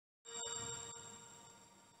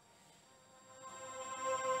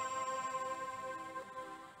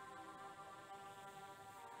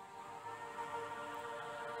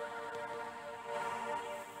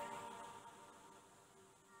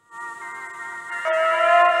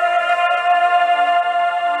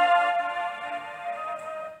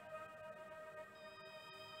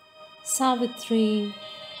Savitri,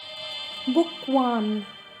 Book 1,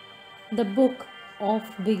 The Book of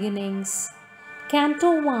Beginnings,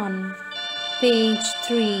 Canto 1, page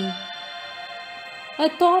 3. A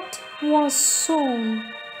thought was sown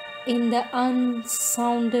in the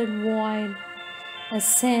unsounded void. A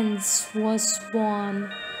sense was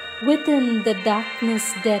born within the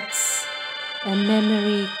darkness depths. A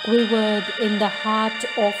memory quivered in the heart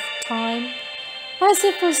of time, as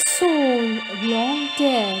if a soul long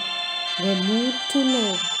dead were moved to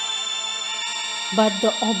live. But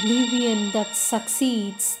the oblivion that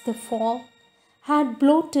succeeds the fall had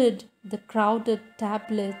blotted the crowded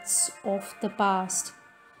tablets of the past,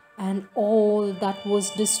 and all that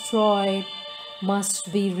was destroyed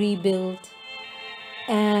must be rebuilt,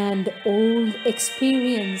 and old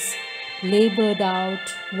experience labored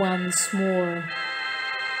out once more.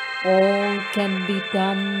 All can be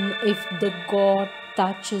done if the God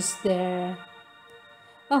touches there.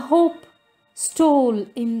 A hope stole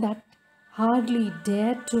in that hardly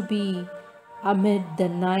dared to be amid the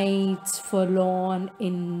night's forlorn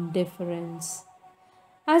indifference,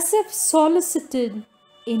 as if solicited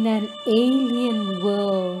in an alien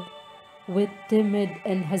world with timid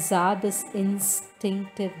and hazardous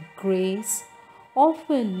instinctive grace,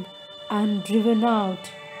 often and driven out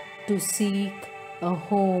to seek a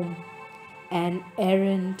home, an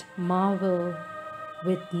errant marvel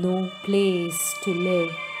with no place to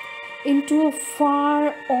live, into a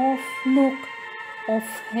far off nook of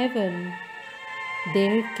heaven.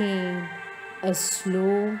 There came a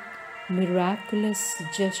slow, miraculous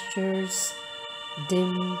gesture's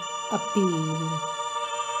dim appeal,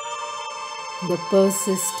 the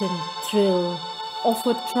persistent thrill of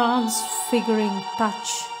a transfiguring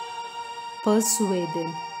touch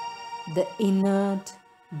persuaded the inert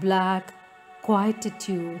black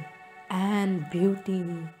quietude and beauty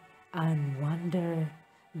and wonder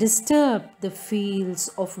disturbed the fields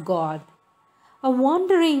of God. A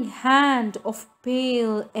wandering hand of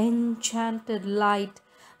pale enchanted light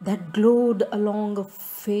that glowed along a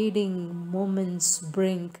fading moment's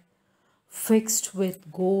brink, fixed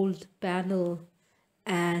with gold panel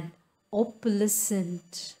and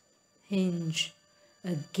opalescent hinge,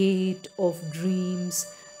 a gate of dreams,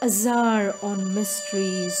 azar on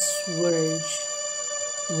mystery's verge.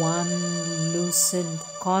 One loosened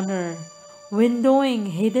corner, windowing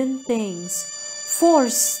hidden things,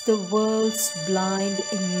 forced the world's blind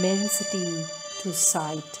immensity to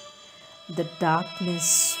sight. The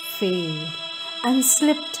darkness failed and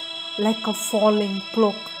slipped like a falling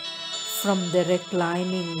cloak from the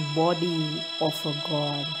reclining body of a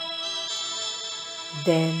god.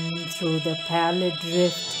 Then through the pallid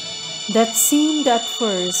rift that seemed at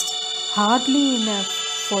first hardly enough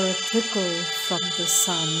for a trickle from the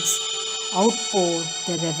sun's, outpoured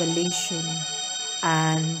the revelation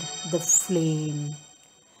and the flame,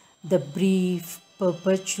 the brief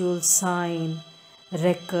perpetual sign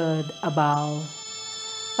record above,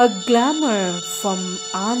 a glamour from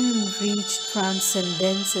unreached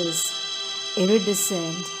transcendences,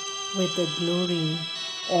 iridescent with the glory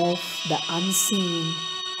of the unseen,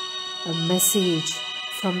 a message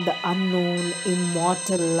from the unknown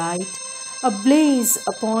immortal light, ablaze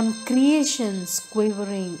upon creation's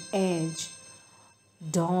quivering edge.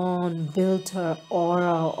 Dawn built her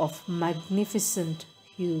aura of magnificent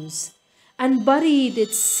hues and buried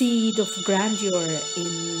its seed of grandeur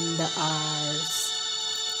in the hours.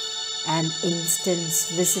 An instant's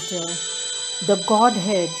visitor, the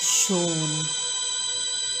Godhead shone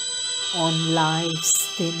on life's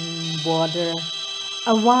thin border.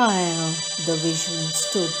 A while the vision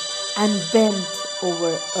stood and bent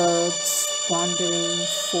over earth's wandering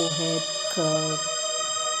forehead curve,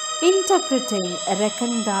 interpreting a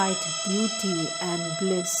recondite beauty and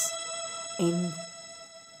bliss in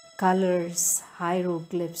colors,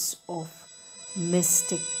 hieroglyphs of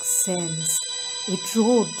mystic sense. It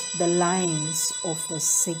wrote the lines of a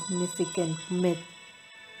significant myth,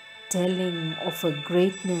 telling of a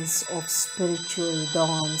greatness of spiritual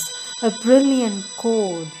dawns, a brilliant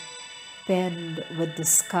code penned with the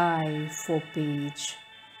sky for page.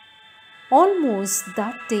 Almost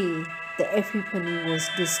that day the epiphany was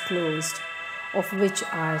disclosed, of which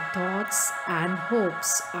our thoughts and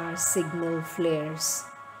hopes are signal flares.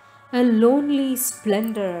 A lonely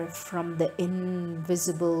splendor from the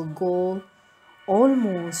invisible goal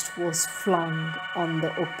almost was flung on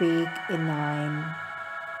the opaque inane.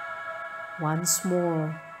 Once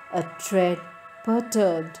more a tread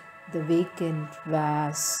perturbed the vacant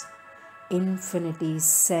vase, infinity's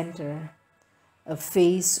center. A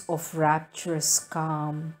face of rapturous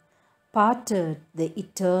calm parted the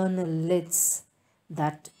eternal lids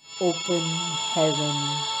that open heaven.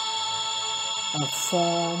 A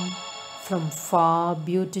form from far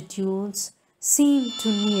beatitudes seemed to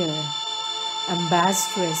near,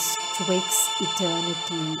 ambassadress twixt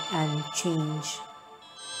eternity and change.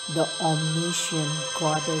 The omniscient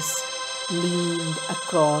goddess leaned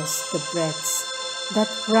across the breadths that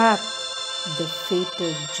wrapped the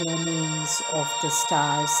fated journeyings of the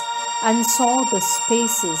stars and saw the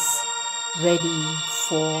spaces ready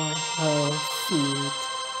for her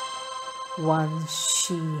feet. Once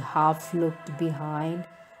she half looked behind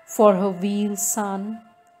for her veiled son,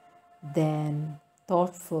 then,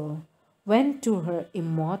 thoughtful, went to her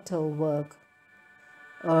immortal work.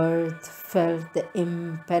 Earth felt the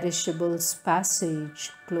imperishable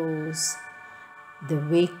passage close. The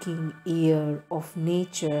waking ear of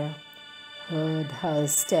nature heard her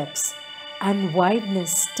steps, and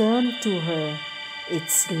wideness turned to her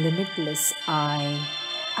its limitless eye,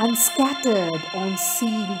 and scattered on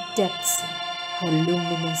sealed depths her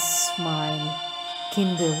luminous smile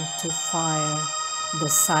kindled to fire the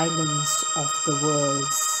silence of the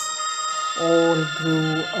worlds. All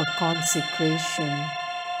grew a consecration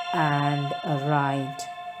and a rite.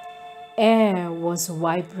 Air was a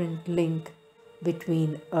vibrant link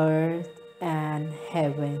between earth and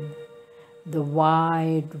heaven. The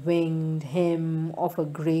wide winged hymn of a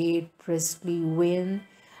great priestly wind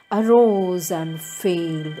arose and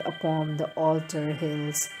failed upon the altar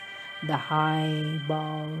hills. The high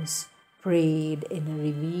boughs prayed in a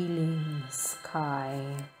revealing sky.